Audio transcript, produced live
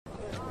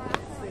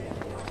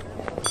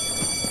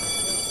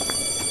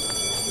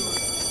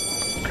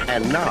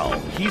And now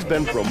he's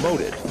been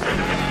promoted.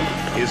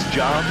 His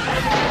job,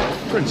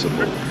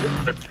 principal.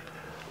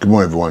 Good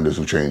morning, everyone. This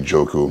is Uche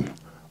Njoku,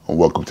 and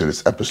welcome to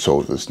this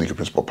episode of the Sneaker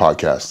Principal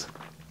Podcast.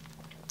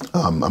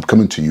 I'm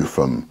coming to you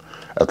from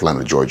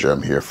Atlanta, Georgia.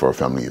 I'm here for a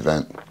family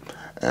event,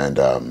 and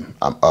I'm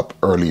up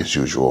early as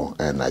usual,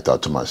 and I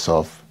thought to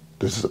myself,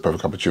 this is a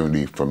perfect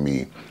opportunity for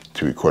me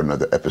to record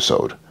another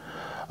episode.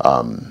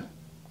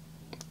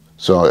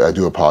 So I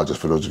do apologize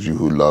for those of you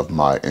who love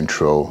my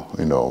intro,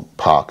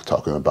 Pac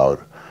talking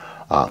about,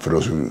 for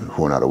those of you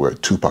who are not aware,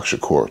 Tupac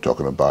Shakur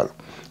talking about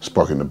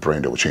sparking the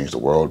brain that will change the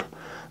world.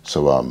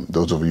 So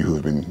those of you who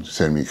have been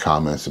sending me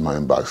comments in my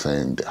inbox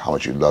saying how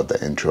much you love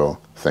that intro,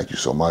 thank you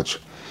so much.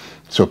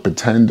 So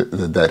pretend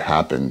that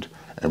happened,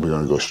 and we're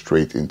going to go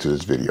straight into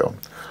this video.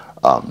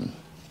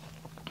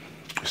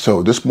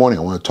 So this morning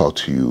I want to talk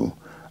to you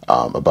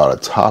about a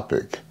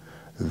topic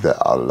that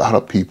a lot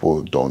of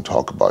people don't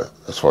talk about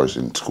as far as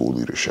in school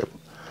leadership.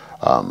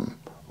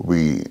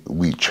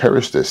 We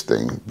cherish this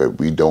thing, but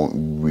we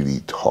don't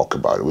really talk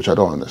about it, which I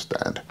don't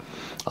understand.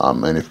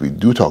 And if we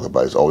do talk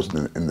about it, it's always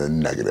in the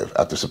negative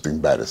after something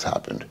bad has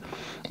happened.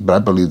 But I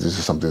believe this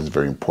is something that's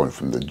very important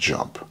from the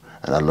jump.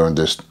 And I learned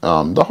this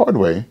the hard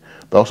way,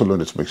 but I also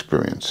learned it from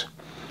experience.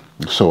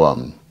 So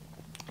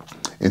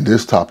in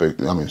this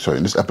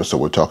episode,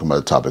 we're talking about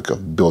the topic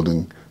of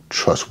building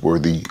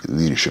trustworthy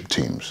leadership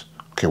teams.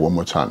 Okay, one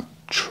more time.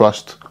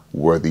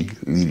 Trustworthy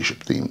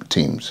leadership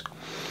teams.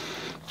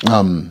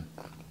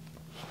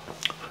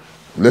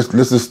 Let's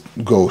just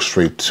go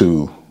straight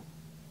to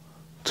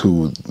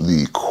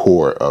the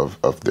core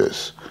of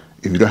this.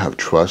 If you don't have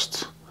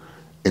trust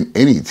in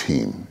any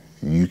team,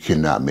 you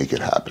cannot make it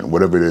happen.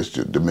 Whatever it is,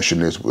 the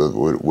mission is,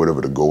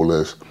 whatever the goal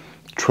is,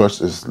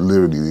 trust is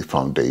literally the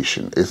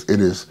foundation. It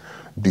is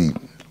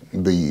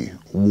the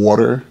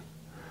water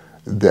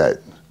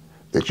that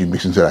you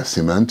mix into that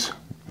cement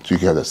so you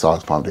can have that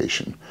solid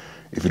foundation.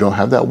 If you don't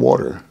have that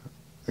water,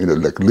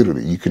 like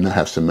literally, you cannot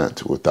have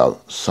cement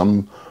without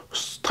some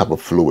type of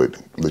fluid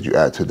that you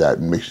add to that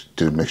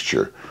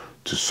mixture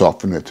to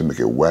soften it, to make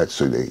it wet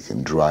so that it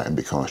can dry and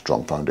become a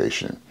strong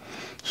foundation.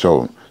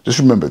 So just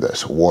remember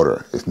this,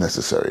 water is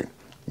necessary.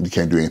 You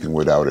can't do anything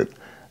without it.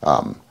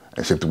 And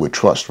same thing with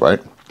trust,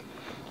 right?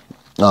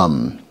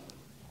 So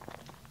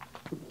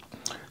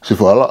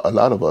for a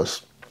lot of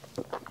us,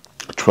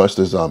 trust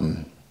is like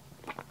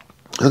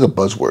a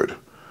buzzword.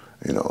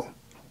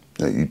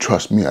 You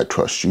trust me, I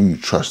trust you, you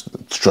trust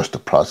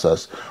the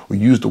process. We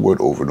use the word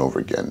over and over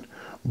again.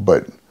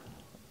 But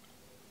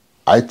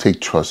I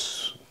take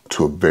trust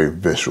to a very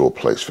visceral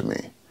place for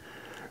me.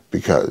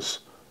 Because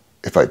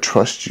if I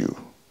trust you,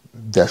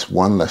 that's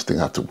one less thing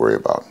I have to worry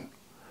about.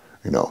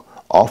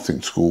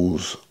 Often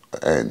schools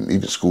and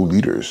even school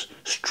leaders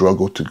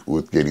struggle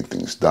with getting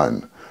things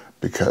done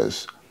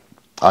because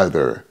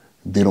either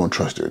they don't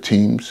trust their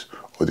teams,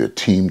 or their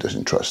team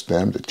doesn't trust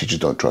them, the teachers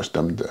don't trust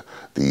them,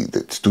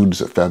 the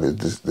students and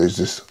families, there's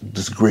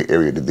this gray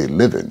area that they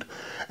live in.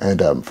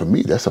 And for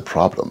me, that's a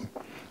problem.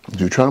 If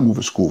you're trying to move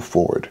a school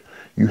forward,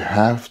 you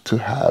have to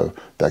have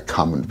that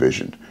common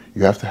vision.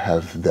 You have to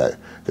have that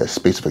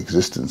space of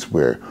existence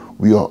where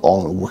we are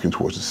all working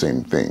towards the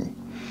same thing.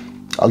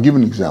 I'll give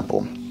an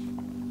example.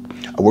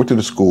 I worked at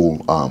a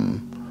school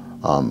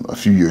a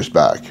few years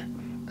back,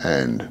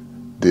 and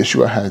the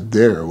issue I had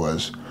there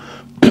was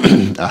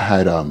I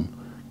had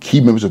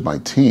key members of my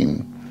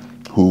team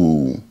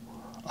who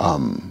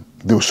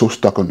they were so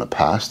stuck on the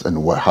past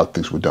and how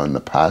things were done in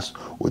the past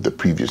with the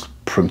previous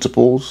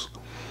principals,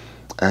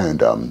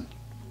 and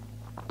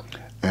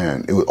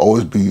it would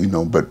always be,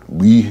 but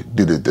we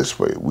did it this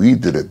way, we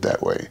did it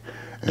that way,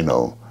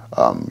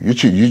 you're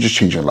just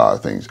changing a lot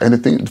of things. And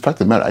the fact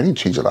of the matter, I didn't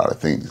change a lot of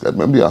things. Let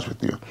me be honest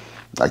with you.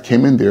 I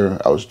came in there,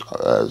 I was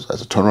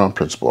as a turnaround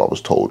principal, I was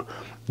told,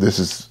 this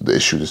is the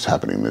issue that's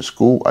happening in the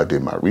school. I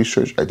did my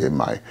research. I did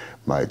my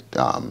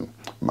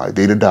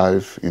data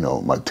dive,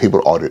 my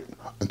table audit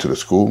into the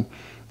school,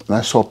 and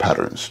I saw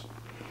patterns.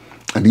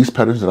 And these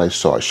patterns that I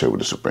saw, I shared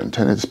with the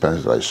superintendent. These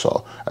patterns that I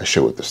saw, I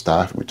shared with the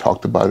staff. And we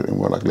talked about it, and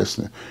we're like,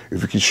 listen,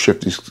 if we can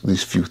shift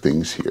these few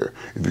things here,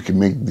 if we can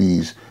make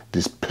these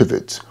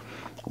pivots,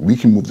 we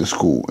can move the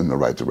school in the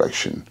right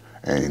direction.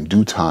 And in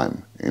due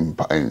time,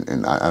 and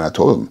I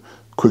told them,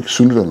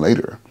 sooner than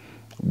later,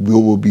 we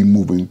will be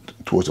moving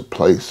towards a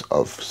place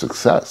of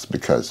success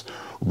because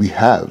we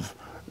have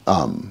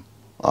a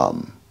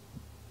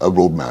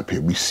roadmap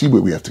here. We see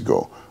where we have to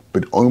go,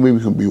 but the only way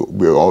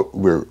we're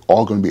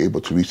all going to be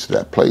able to reach to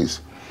that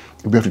place,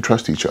 we have to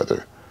trust each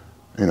other.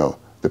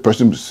 The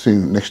person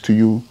sitting next to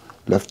you,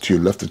 left to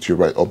your left or to your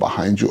right, or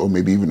behind you, or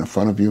maybe even in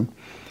front of you.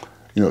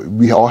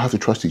 We all have to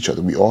trust each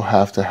other. We all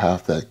have to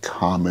have that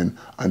common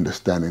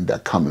understanding,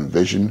 that common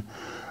vision.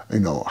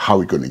 How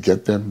we're going to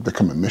get there, the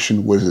common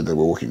mission, what is it that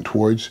we're working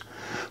towards.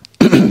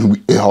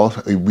 we all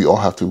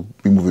have to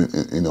be moving,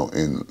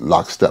 in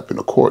lockstep, in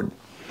accord.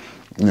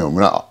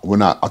 We're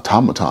not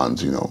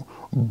automatons,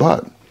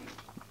 but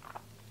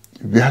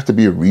there has to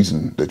be a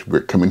reason that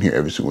we're coming here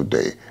every single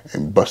day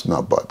and busting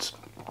our butts.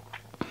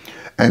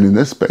 And in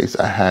this space,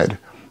 I had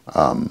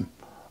a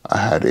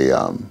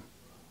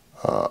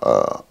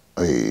a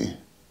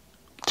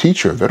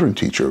teacher, a veteran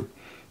teacher,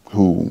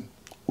 who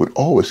would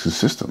always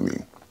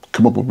consistently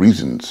come up with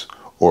reasons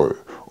or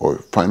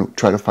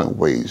try to find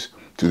ways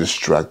to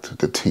distract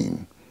the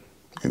team,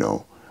 you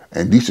know.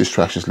 And these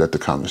distractions led to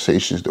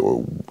conversations that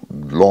were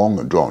long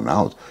and drawn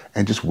out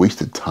and just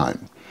wasted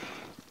time.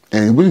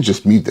 And it wasn't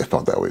just me that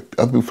felt that way.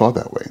 Other people felt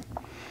that way.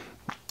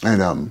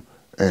 And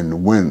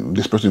when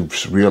this person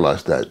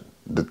realized that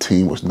the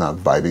team was not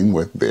vibing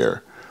with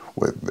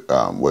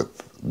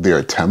their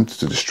attempts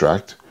to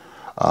distract,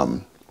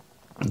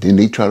 then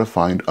they try to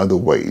find other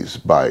ways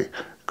by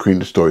creating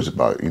the stories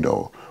about,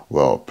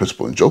 well,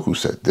 Principal Njoku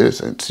said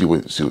this, and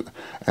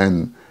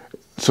and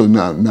so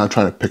now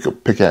trying to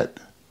pick at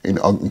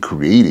and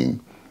creating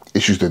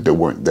issues that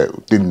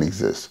didn't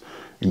exist,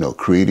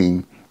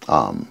 creating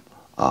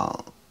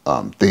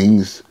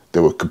things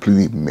that were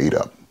completely made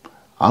up.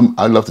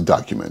 I love to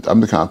document.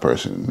 I'm the kind of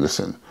person,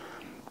 listen,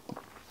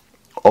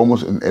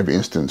 almost in every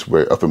instance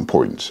of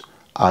importance,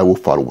 I will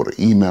follow with an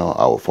email,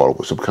 I will follow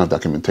with some kind of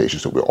documentation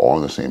so we're all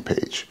on the same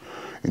page,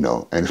 and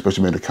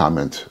especially when the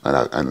comment,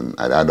 and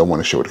I don't want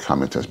to share what the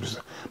comment is,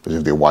 because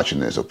if they're watching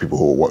this, or people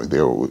who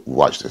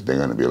watch this, they're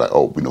going to be like,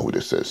 oh, we know who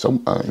this is.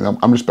 So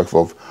I'm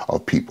respectful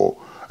of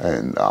people,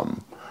 and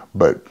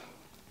but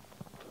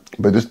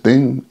this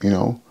thing,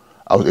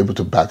 I was able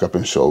to back up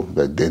and show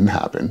that didn't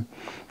happen,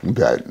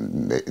 that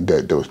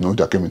there was no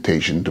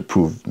documentation to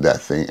prove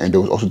that thing, and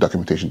there was also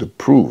documentation to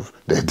prove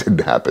that it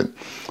didn't happen.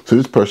 So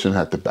this person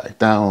had to back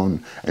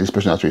down, and this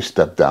person actually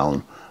stepped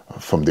down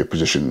from their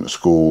position in the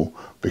school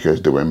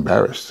because they were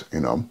embarrassed,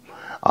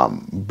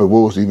 But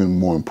what was even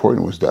more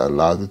important was that a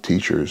lot of the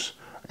teachers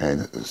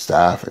and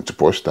staff and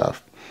support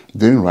staff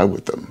didn't write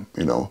with them,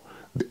 And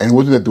it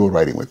wasn't that they were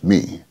writing with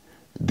me.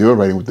 They were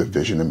writing with the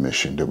vision and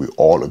mission that we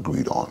all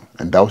agreed on.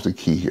 And that was the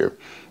key here.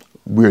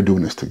 We're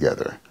doing this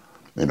together,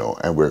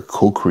 and we're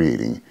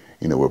co-creating,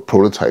 we're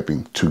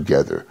prototyping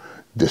together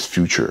this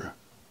future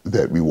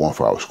that we want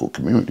for our school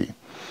community.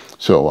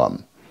 So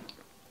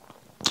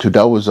so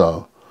that was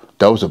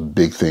a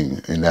big thing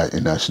in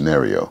that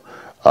scenario.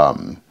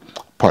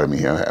 Pardon me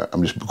here.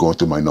 I'm just going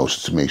through my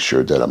notes to make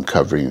sure that I'm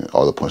covering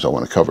all the points I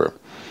want to cover.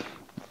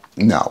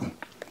 Now,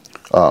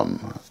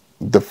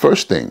 the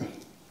first thing,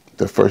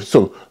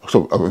 so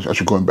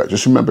actually going back,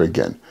 just remember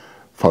again,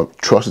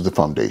 trust is the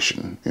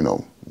foundation.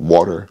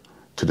 Water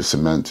to the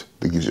cement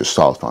that gives you a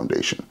solid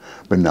foundation.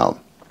 But now,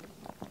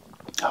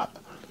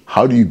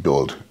 how do you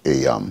build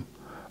a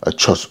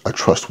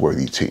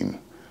trustworthy team?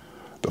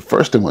 The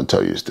first thing I want to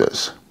tell you is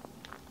this: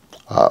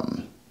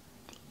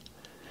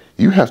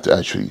 you have to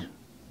actually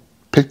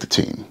pick the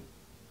team.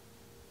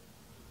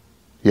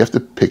 You have to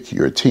pick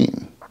your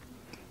team.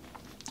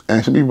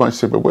 And some people might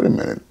say, but wait a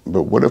minute,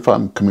 but what if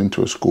I'm coming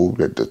to a school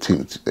that the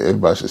team,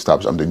 everybody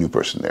stops, I'm the new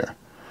person there?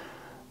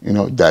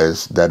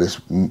 That is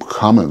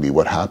commonly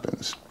what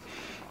happens.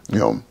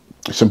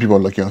 Some people are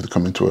lucky enough to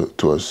come into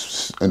a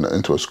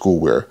school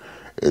where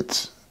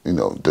it's,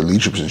 the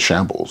leadership is in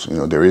shambles.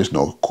 There is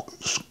no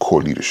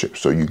core leadership.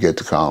 So you get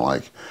to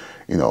kind of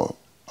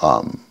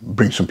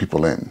bring some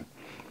people in.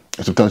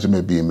 And sometimes it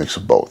may be a mix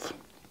of both.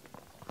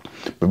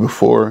 But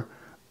before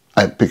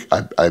I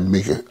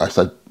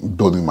start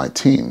building my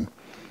team,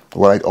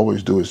 what I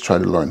always do is try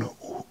to learn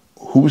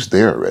who's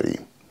there already.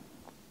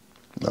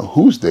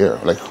 Who's there?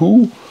 Like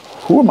who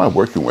am I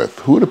working with?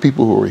 Who are the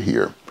people who are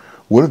here?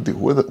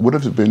 What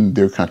has been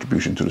their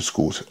contribution to the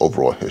school's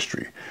overall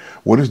history?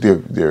 What is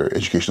their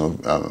educational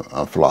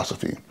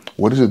philosophy?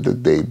 What is it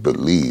that they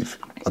believe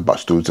about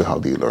students and how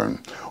they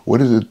learn?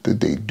 What is it that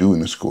they do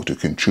in the school to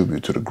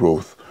contribute to the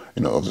growth,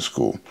 of the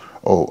school?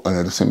 Oh, and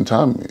at the same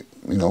time,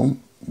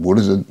 what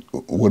is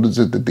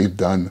it that they've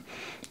done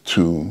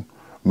to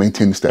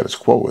maintain the status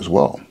quo as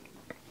well?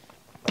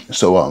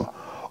 So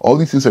all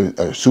these things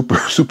are super,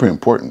 super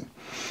important.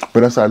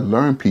 But as I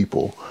learn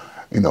people,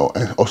 and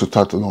also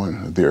start to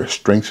learn their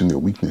strengths and their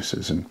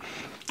weaknesses, and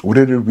what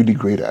are they really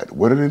great at?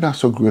 What are they not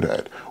so good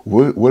at?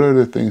 What are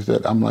the things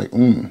that I'm like,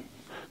 that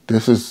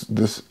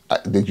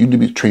you need to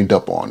be trained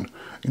up on,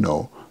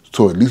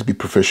 so at least be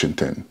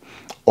proficient in.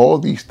 All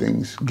these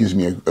things gives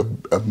me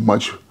a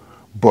much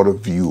broader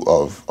view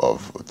of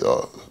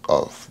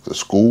the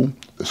school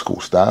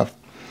staff,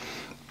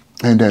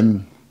 and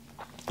then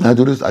I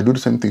do the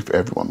same thing for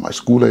everyone. My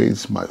school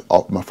aides, my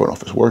front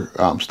office work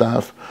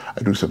staff.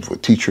 I do the same for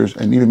teachers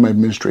and even my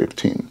administrative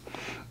team.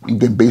 And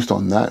then based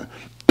on that,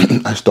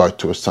 I start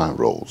to assign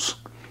roles.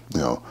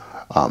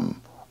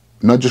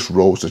 Not just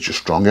roles that you're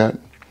strong at,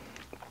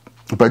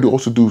 but I do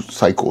also do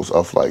cycles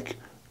of like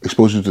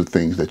exposure to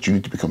things that you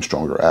need to become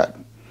stronger at.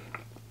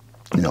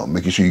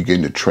 Making sure you're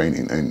getting the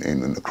training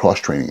and the cross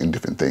training in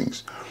different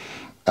things.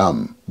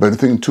 But the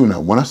thing too,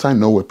 now, once I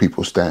know where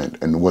people stand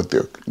and what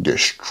their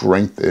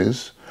strength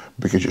is,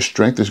 because your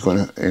strength is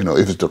going to,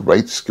 if it's the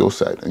right skill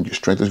set, and your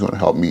strength is going to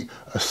help me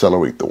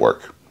accelerate the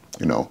work,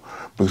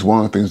 because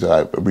one of the things that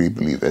I really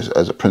believe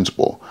as a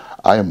principal,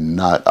 I'm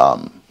not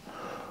how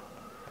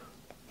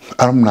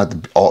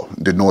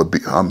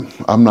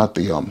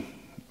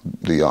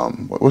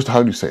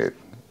do you say it?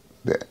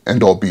 The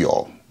end all be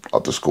all.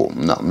 of the school.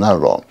 No, not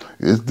at all.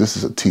 This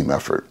is a team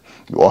effort.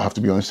 We all have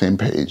to be on the same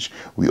page.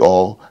 We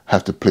all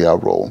have to play our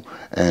role,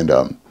 and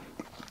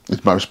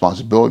it's my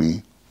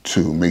responsibility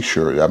to make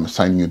sure that I'm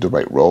assigning you the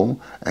right role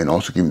and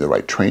also giving you the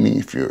right training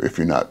if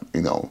you're not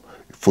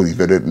fully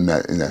vetted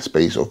in that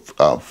space or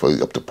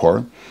fully up to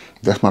par.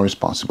 That's my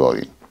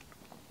responsibility.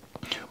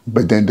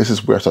 But then this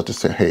is where I start to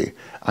say, hey,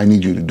 I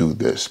need you to do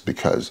this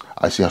because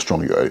I see how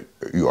strong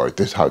you are at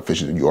this, how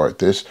efficient you are at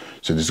this.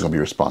 So this is going to be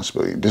your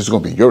responsibility. This is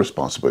going to be your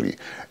responsibility.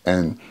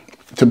 And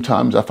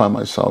sometimes I find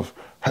myself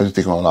having to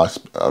take on a lot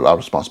of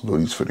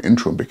responsibilities for the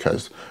interim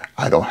because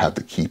I don't have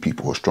the key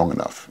people who are strong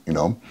enough,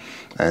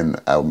 And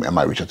I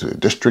might reach out to the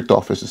district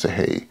office and say,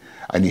 hey,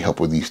 I need help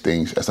with these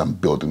things as I'm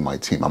building my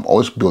team. I'm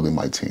always building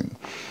my team.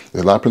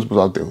 There's a lot of principals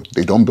out there,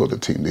 they don't build a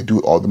team. They do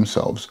it all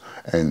themselves,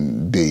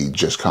 and they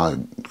just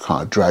kind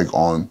of drag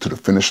on to the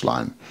finish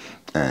line,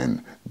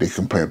 and they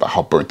complain about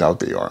how burnt out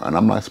they are. And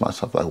I'm like to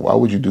myself, like, why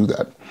would you do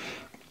that?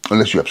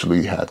 Unless you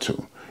absolutely had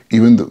to.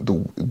 Even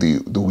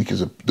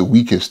the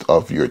weakest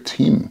of your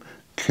team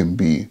can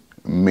be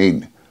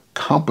made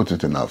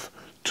competent enough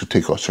to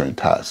take on certain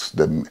tasks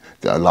that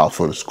allow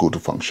for the school to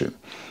function.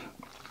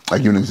 I'll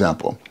give you an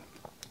example.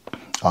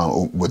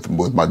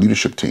 With my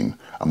leadership team,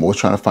 I'm always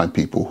trying to find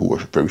people who are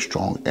very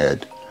strong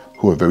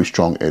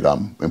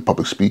in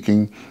public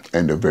speaking,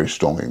 and they're very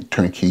strong in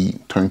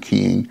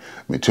turnkeying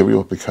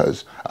material,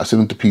 because I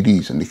send them to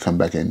PDs and they come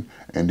back in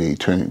and they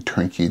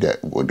turnkey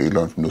that what they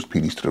learn from those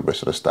PDs to the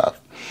rest of the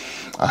staff.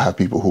 I have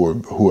people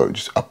who are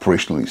just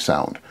operationally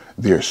sound.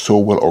 They're so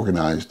well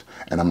organized,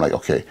 and I'm like,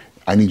 okay,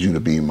 I need you to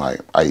be my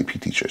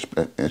IEP teachers,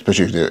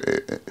 especially if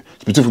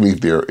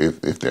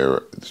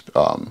they're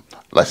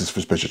licensed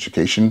for special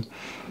education,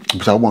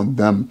 because I want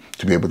them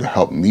to be able to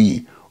help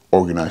me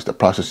organize the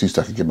processes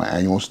so I can get my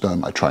annuals done,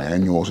 my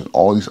triannuals, and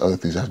all these other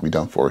things that have to be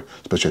done for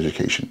special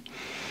education.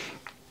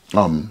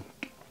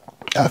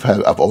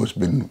 I've always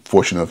been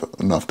fortunate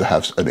enough to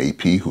have an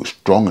AP who's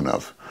strong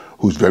enough,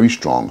 who's very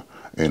strong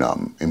in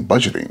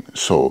budgeting.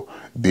 So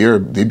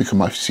they become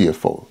my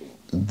CFO.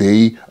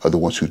 They are the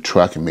ones who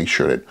track and make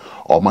sure that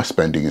all my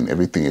spending and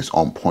everything is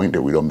on point,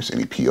 that we don't miss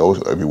any POs,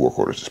 every work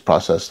order is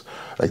processed,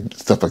 like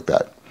stuff like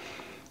that.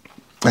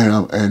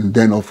 And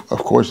then of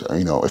course,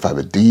 if I have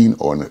a dean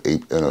or an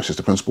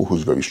assistant principal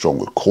who's very strong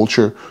with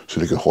culture, so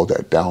they can hold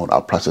that down,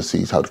 our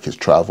processes, how the kids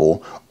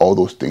travel, all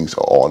those things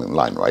are all in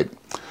line, right?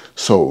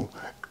 So,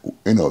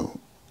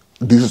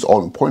 this is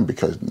all important,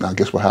 because now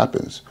guess what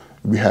happens?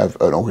 We have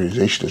an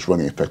organization that's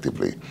running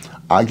effectively.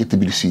 I get to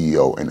be the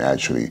CEO and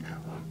actually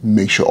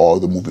make sure all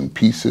the moving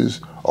pieces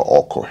are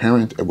all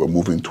coherent, and we're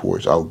moving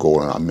towards our goal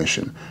and our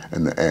mission,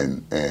 and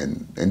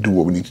do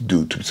what we need to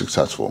do to be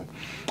successful.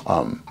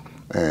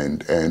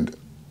 And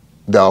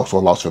that also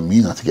allows for me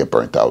not to get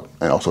burnt out,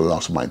 and also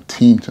allows for my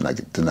team to not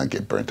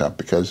get burnt out,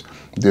 because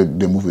they're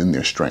moving in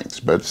their strengths.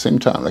 But at the same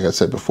time, like I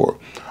said before,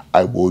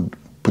 I would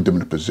put them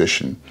in a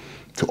position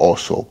to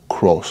also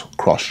cross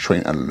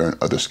train and learn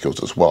other skills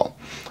as well.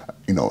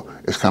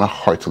 It's kind of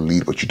hard to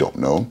lead what you don't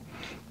know.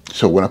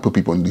 So when I put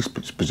people in these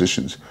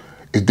positions,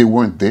 if they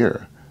weren't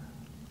there,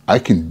 I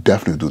can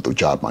definitely do the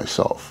job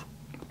myself.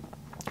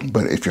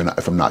 But if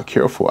I'm not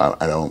careful,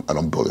 I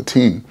don't build a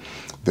team,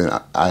 then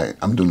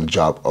I'm doing the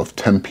job of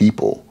 10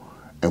 people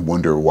and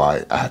wonder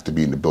why I have to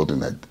be in the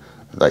building at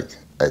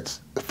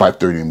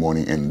 5:30 in the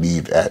morning and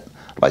leave at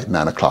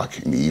 9 o'clock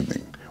in the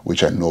evening,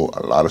 which I know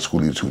a lot of school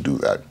leaders who do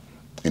that.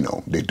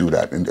 They do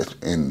that,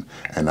 and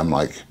I'm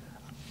like,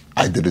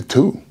 I did it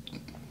too.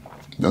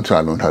 Until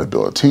I learned how to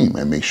build a team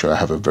and make sure I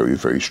have a very,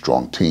 very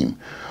strong team.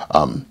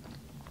 But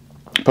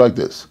like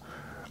this,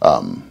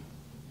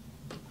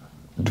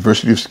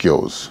 diversity of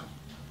skills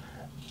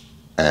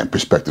and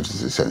perspectives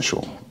is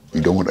essential.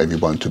 You don't want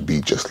everyone to be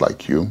just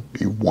like you.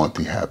 You want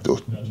to have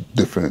those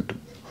different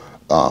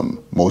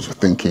modes of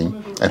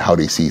thinking and how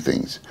they see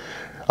things.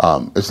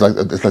 It's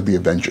like the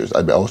Avengers.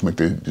 I always make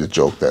the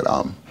joke that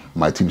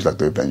my team is like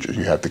the Avengers.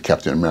 You have the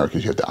Captain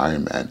Americas, you have the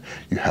Iron Man,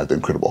 you have the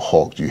Incredible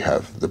Hulk, you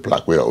have the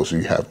Black Widows,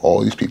 you have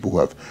all these people who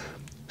have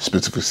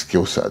specific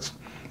skill sets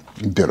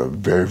that are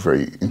very,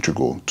 very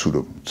integral to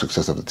the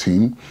success of the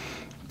team.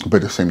 But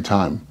at the same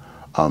time,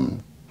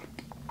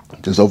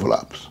 there's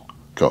overlaps.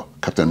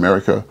 Captain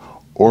America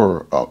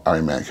or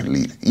Iron Man can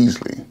lead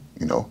easily,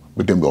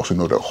 But then we also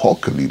know that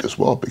Hulk can lead as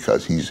well,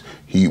 because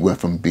he went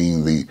from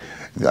being the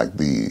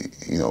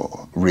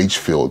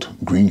rage-filled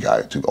green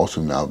guy to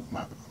also now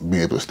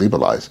being able to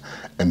stabilize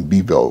and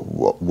be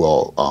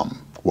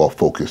well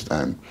focused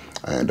and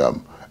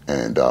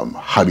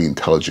highly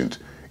intelligent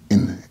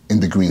in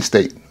the green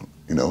state,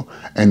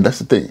 And that's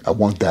the thing. I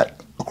want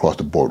that across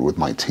the board with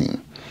my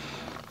team.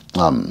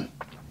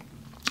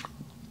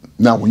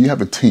 Now, when you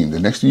have a team, the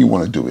next thing you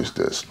want to do is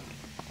this: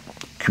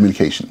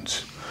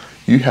 communications.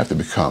 You have to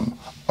become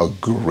a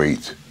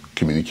great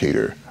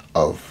communicator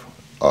of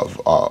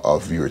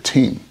your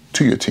team,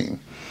 to your team.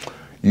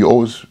 You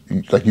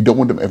don't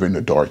want them ever in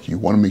the dark. You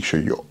want to make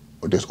sure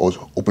there's always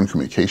open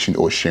communication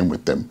or sharing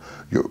with them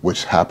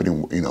what's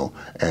happening,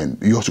 and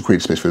you also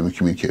create space for them to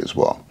communicate as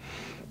well.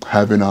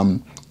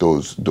 having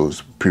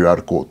those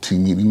periodical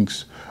team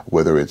meetings,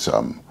 whether it's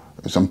some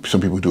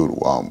people do it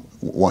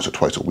once or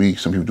twice a week.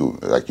 Some people do,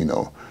 like,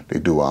 they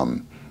do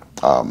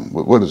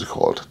what is it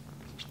called?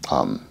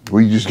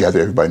 Where you just gather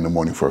everybody in the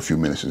morning for a few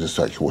minutes and just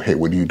like, well, hey,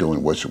 what are you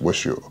doing? Where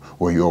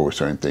are you over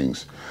certain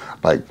things?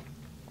 Like,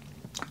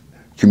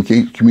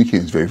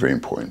 communicating is very, very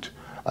important.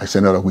 I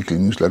send out a weekly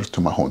newsletter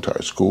to my whole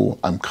entire school.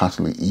 I'm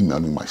constantly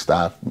emailing my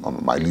staff,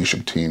 my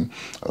leadership team.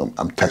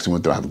 I'm texting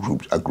with them. I have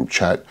a group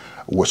chat.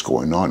 What's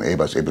going on?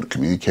 Everybody's able to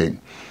communicate.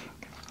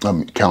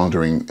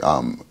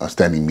 Calendaring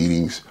standing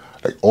meetings.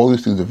 Like, all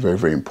these things are very,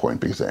 very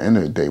important, because at the end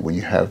of the day, when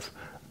you have,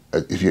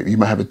 if you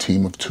might have a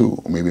team of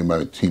 2, or maybe you might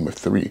have a team of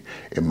 3.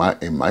 In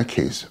my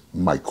case,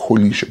 my core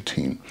leadership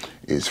team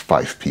is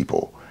 5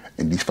 people.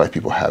 And these 5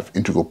 people have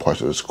integral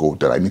parts of the school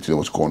that I need to know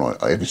what's going on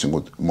every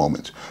single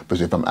moment. Because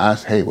if I'm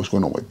asked, hey, what's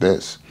going on with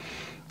this?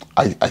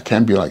 I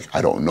can't be like,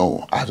 I don't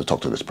know. I have to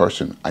talk to this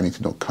person. I need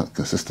to know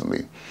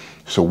consistently.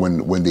 So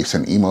when they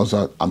send emails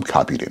out, I'm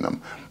copied in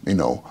them.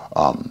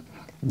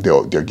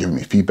 They're giving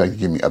me feedback, they're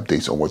giving me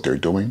updates on what they're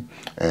doing,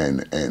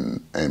 and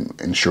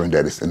ensuring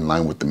that it's in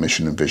line with the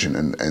mission and vision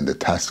and the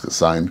tasks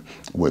assigned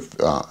with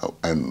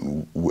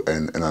and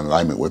in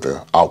alignment with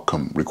the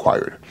outcome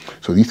required.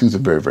 So these things are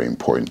very, very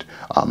important.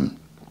 And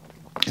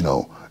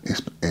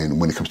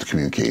when it comes to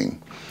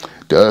communicating,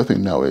 the other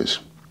thing now is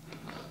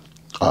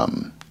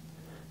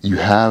you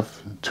have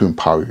to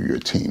empower your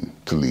team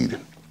to lead.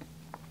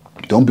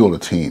 Don't build a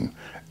team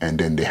and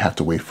then they have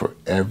to wait for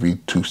every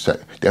 2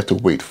 seconds. They have to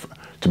wait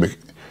to make.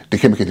 They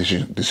can't make a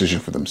decision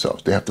for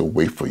themselves. They have to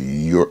wait for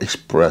your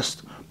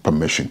expressed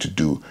permission to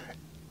do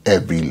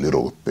every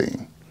little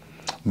thing.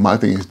 My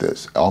thing is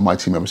this: all my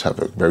team members have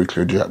a very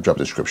clear job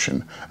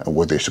description and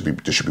what they should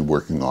be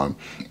working on,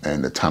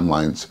 and the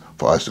timelines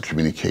for us to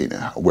communicate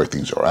and where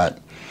things are at.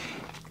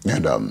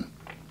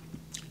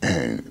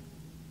 And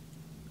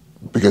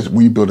because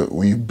when you build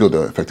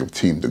an effective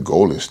team, the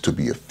goal is to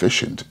be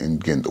efficient in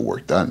getting the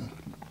work done,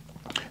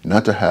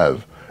 not to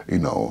have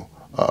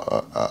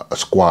a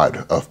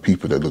squad of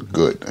people that look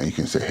good, and you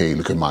can say, "Hey,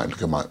 look at my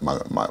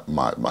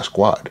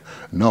squad."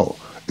 No,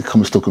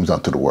 it still comes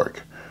down to the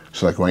work.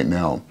 So, like right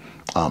now,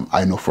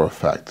 I know for a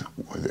fact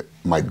that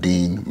my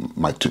dean,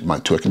 my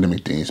two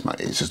academic deans, my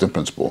assistant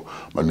principal,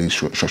 my lead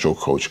structural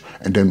coach,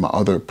 and then my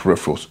other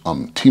peripheral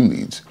team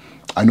leads,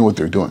 I know what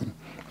they're doing.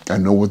 I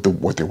know what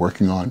they're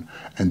working on,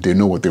 and they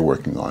know what they're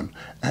working on.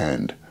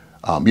 And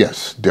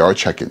yes, there are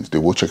check-ins. They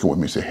will check in with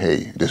me and say,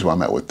 "Hey, this is where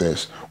I'm at with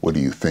this. What do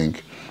you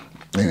think?"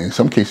 And in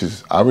some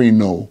cases, I already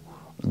know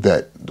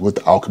that what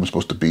the outcome is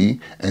supposed to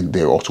be, and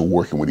they're also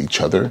working with each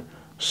other.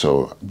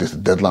 So there's a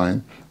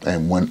deadline,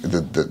 and when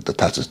the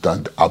task is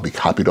done, I'll be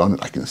copied on it.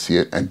 I can see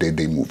it, and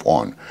they move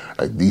on.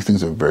 Like, these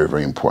things are very,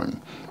 very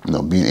important.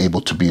 Being able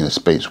to be in a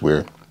space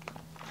where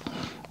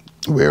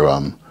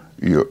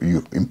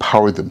you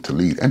empower them to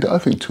lead. And the other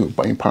thing too,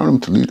 by empowering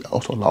them to lead, it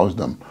also allows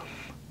them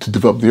to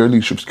develop their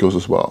leadership skills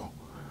as well.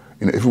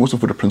 If it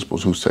wasn't for the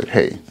principals who said,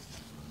 "Hey,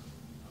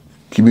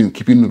 keep me in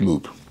the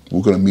loop.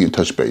 We're going to meet and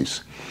touch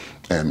base,"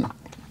 and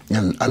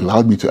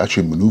allowed me to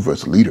actually maneuver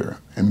as a leader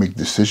and make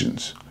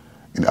decisions,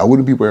 and I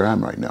wouldn't be where I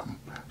am right now.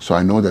 So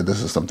I know that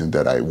this is something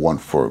that I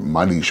want for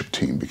my leadership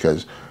team,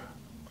 because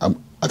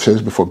I've said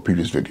this before in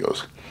previous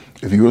videos.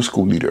 If you're a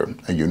school leader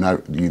and you're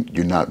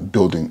not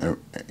building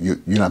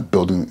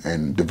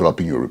and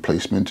developing your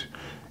replacement,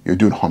 you're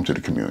doing harm to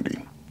the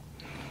community.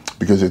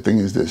 Because the thing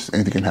is this: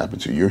 anything can happen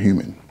to you. You're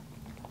human.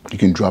 You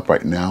can drop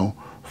right now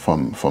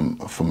from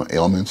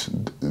ailments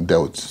that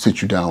would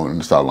sit you down on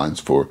the sidelines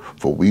for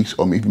weeks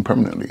or even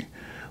permanently.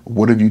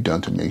 What have you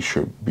done to make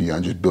sure,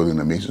 beyond just building an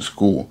amazing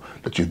school,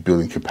 that you're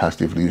building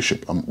capacity of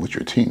leadership with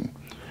your team?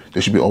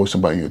 There should be always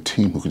somebody on your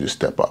team who can just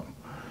step up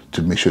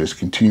to make sure there's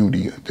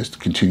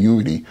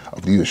continuity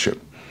of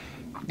leadership.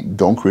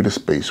 Don't create a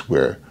space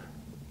where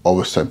all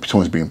of a sudden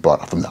someone's being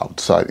brought from the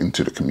outside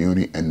into the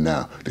community, and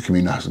now the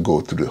community has to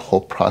go through the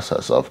whole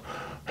process of,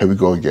 here we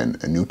go again,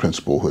 a new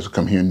principal who has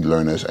come here and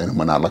learn us and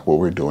might not like what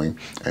we're doing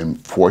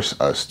and force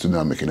us to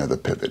now make another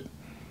pivot.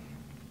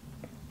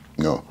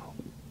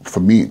 For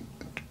me,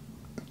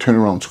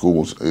 turning around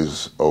schools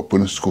or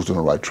putting schools on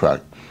the right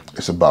track,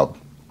 it's about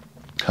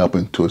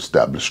helping to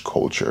establish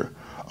culture,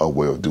 a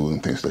way of doing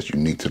things that's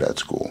unique to that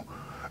school,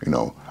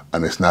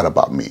 and it's not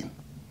about me.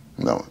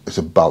 It's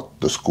about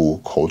the school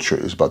culture.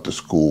 It's about the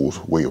school's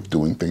way of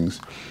doing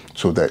things,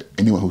 so that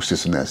anyone who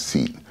sits in that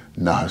seat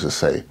now has to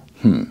say,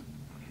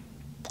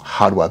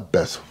 how do I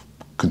best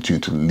continue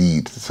to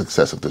lead the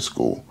success of the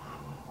school?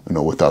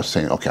 Without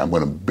saying, okay, I'm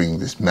going to bring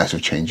these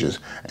massive changes,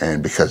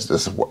 and because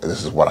this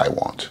is what I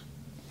want.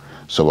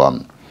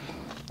 So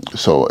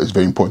it's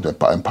very important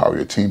to empower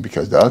your team,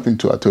 because the other thing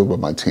too I tell about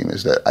my team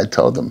is that I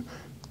tell them,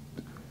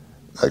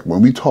 like,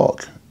 when we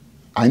talk,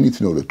 I need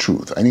to know the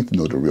truth. I need to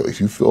know the real. If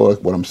you feel like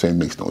what I'm saying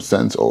makes no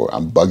sense or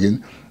I'm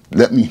bugging,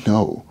 let me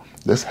know.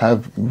 Let's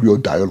have real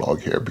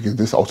dialogue here, because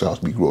this also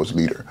helps me grow as a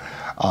leader.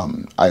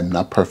 I'm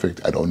not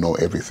perfect. I don't know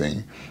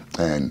everything.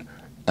 And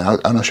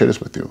I'll share this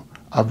with you.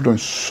 I've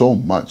learned so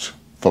much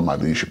from my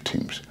leadership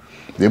teams.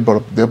 They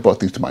brought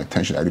things to my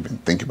attention I didn't even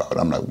think about.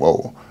 I'm like,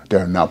 whoa,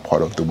 they're now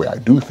part of the way I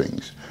do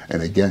things.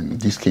 And again,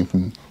 these came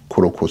from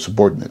quote unquote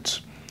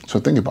subordinates. So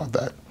think about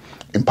that.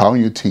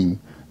 Empowering your team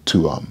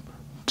to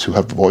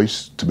have a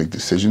voice, to make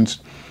decisions,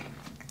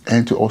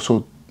 and to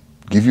also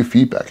give you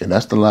feedback. And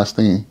that's the last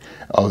thing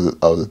of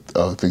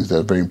the things that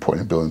are very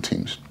important in building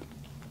teams.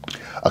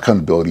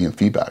 Accountability and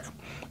feedback.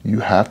 You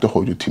have to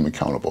hold your team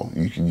accountable.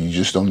 You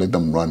just don't let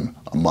them run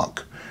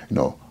amok.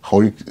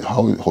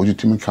 Hold your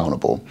team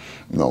accountable.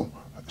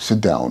 Sit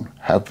down,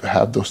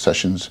 have those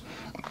sessions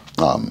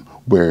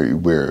where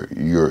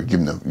you're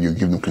giving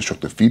them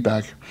constructive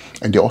feedback,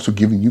 and they're also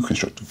giving you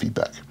constructive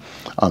feedback.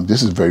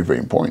 This is very, very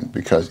important,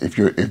 because if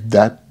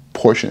that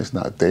portion is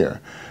not there,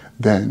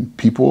 then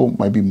people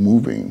might be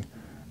moving,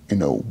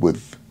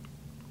 with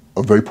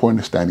a very poor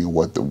understanding of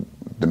what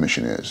the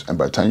mission is, and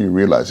by the time you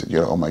realize it,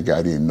 oh my God,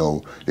 I didn't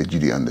know that you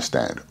didn't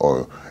understand,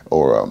 or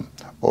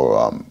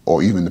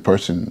even the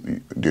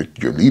person,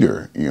 your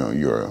leader,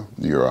 your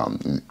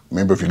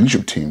member of your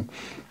leadership team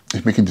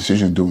is making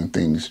decisions, doing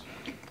things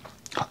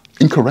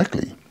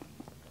incorrectly.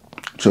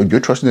 So you're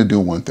trusting them to do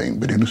one thing,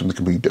 but they do something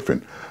completely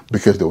different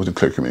because there wasn't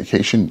clear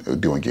communication,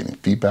 they weren't getting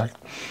feedback,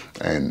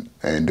 and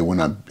there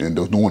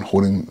was no one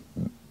holding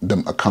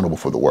them accountable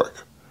for the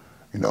work.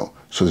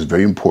 So it's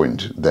very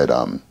important that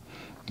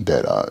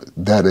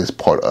that is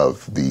part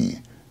of the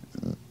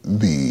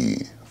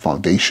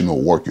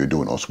foundational work you're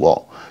doing as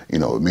well.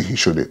 Making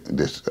sure that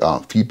there's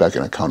feedback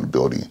and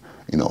accountability,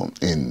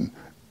 in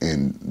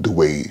the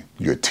way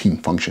your team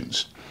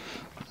functions.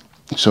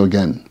 So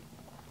again,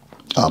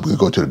 we'll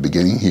go to the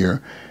beginning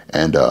here,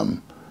 and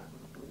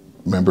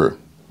remember,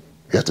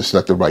 you have to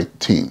select the right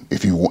team.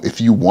 If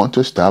you want to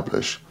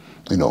establish,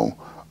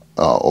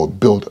 or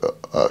build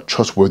a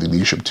trustworthy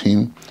leadership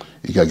team,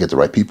 you gotta get the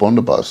right people on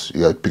the bus.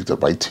 You gotta pick the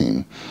right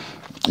team.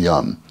 You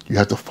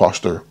have to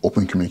foster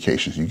open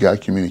communications. You gotta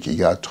communicate. You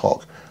gotta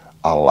talk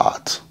a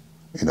lot.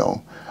 You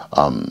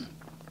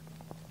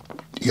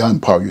gotta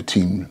empower your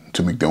team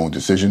to make their own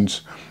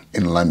decisions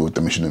in alignment with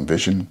the mission and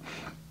vision,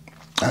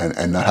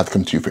 and not have to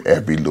come to you for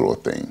every little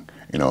thing.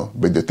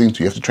 But the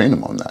things, you have to train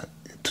them on that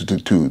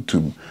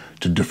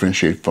to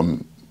differentiate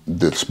from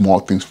the small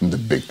things from the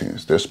big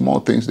things. There's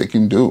small things they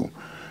can do.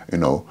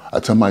 I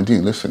tell my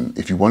dean, listen,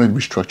 if you want to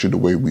restructure the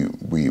way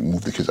we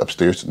move the kids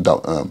upstairs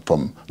down,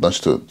 from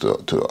lunch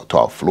to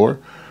our floor,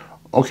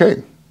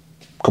 okay,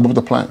 come up with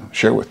a plan,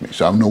 share with me,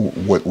 so I know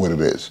what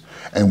it is.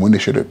 And when they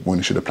share the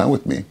plan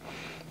with me,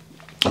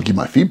 I'll give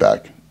my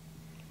feedback.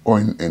 Or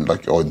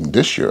in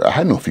this year, I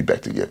had no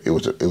feedback to give. It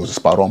was a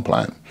spot on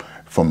plan.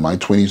 From my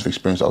 20 years of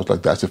experience, I was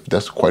like,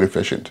 that's quite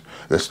efficient.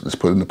 Let's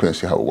put it into place and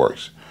see how it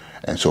works.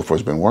 And so far,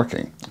 it's been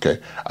working.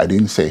 Okay, I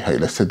didn't say, hey,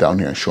 let's sit down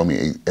here and show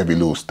me every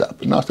little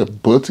step. No, I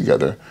said, put it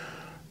together,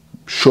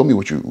 show me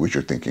what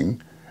you're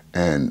thinking,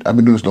 and I've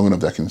been doing this long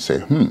enough that I can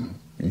say,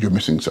 you're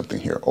missing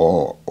something here,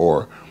 or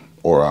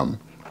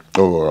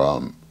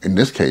in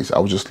this case, I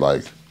was just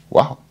like,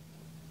 wow,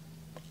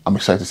 I'm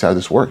excited to see how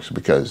this works,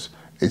 because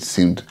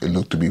it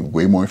looked to be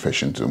way more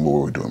efficient than what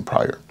we were doing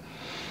prior.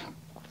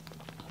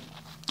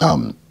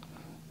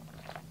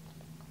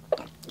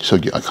 So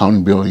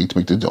accountability to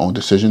make their own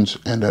decisions,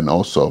 and then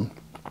also,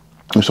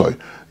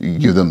 you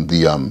give them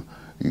you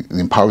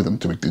empower them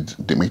to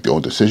make their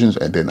own decisions,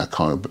 and then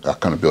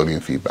accountability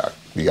and feedback.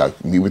 You got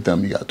to meet with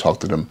them, you got to talk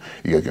to them,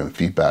 you got to give them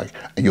feedback,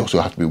 and you also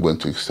have to be willing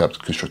to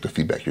accept constructive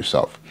feedback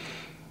yourself.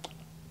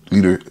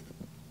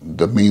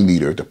 The main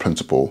leader, the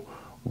principal,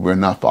 we're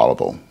not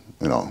fallible.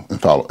 We're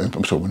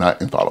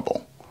not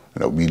infallible.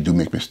 We do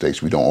make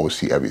mistakes. We don't always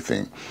see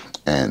everything,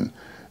 and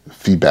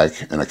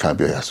feedback and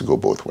accountability has to go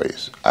both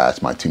ways. I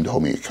ask my team to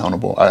hold me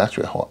accountable. I ask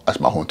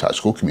my whole entire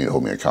school community to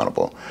hold me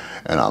accountable,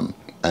 and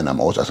I'm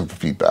always asking for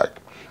feedback.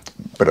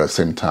 But at the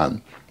same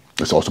time,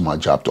 it's also my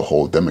job to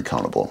hold them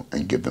accountable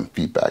and give them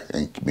feedback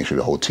and make sure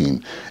the whole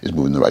team is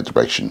moving in the right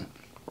direction.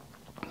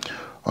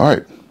 All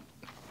right,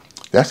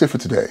 that's it for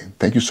today.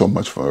 Thank you so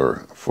much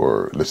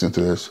for listening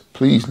to this.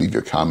 Please leave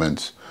your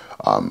comments.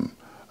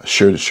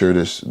 Share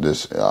these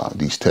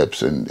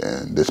tips and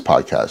this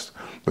podcast,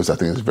 because I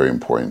think it's very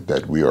important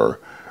that we are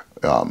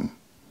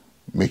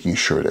making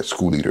sure that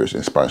school leaders,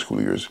 inspiring school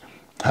leaders,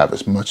 have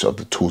as much of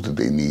the tools that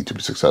they need to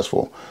be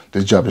successful.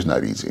 This job is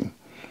not easy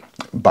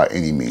by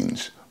any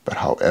means, but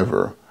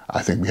however,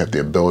 I think we have the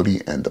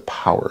ability and the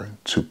power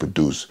to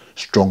produce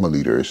stronger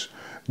leaders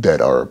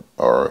that are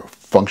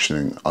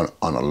functioning on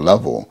a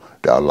level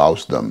that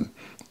allows them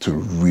to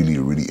really,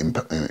 really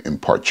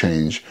impart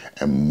change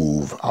and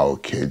move our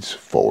kids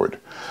forward.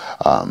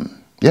 So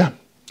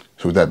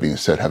with that being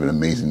said, have an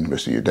amazing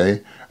rest of your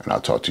day, and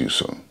I'll talk to you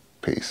soon.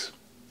 Peace.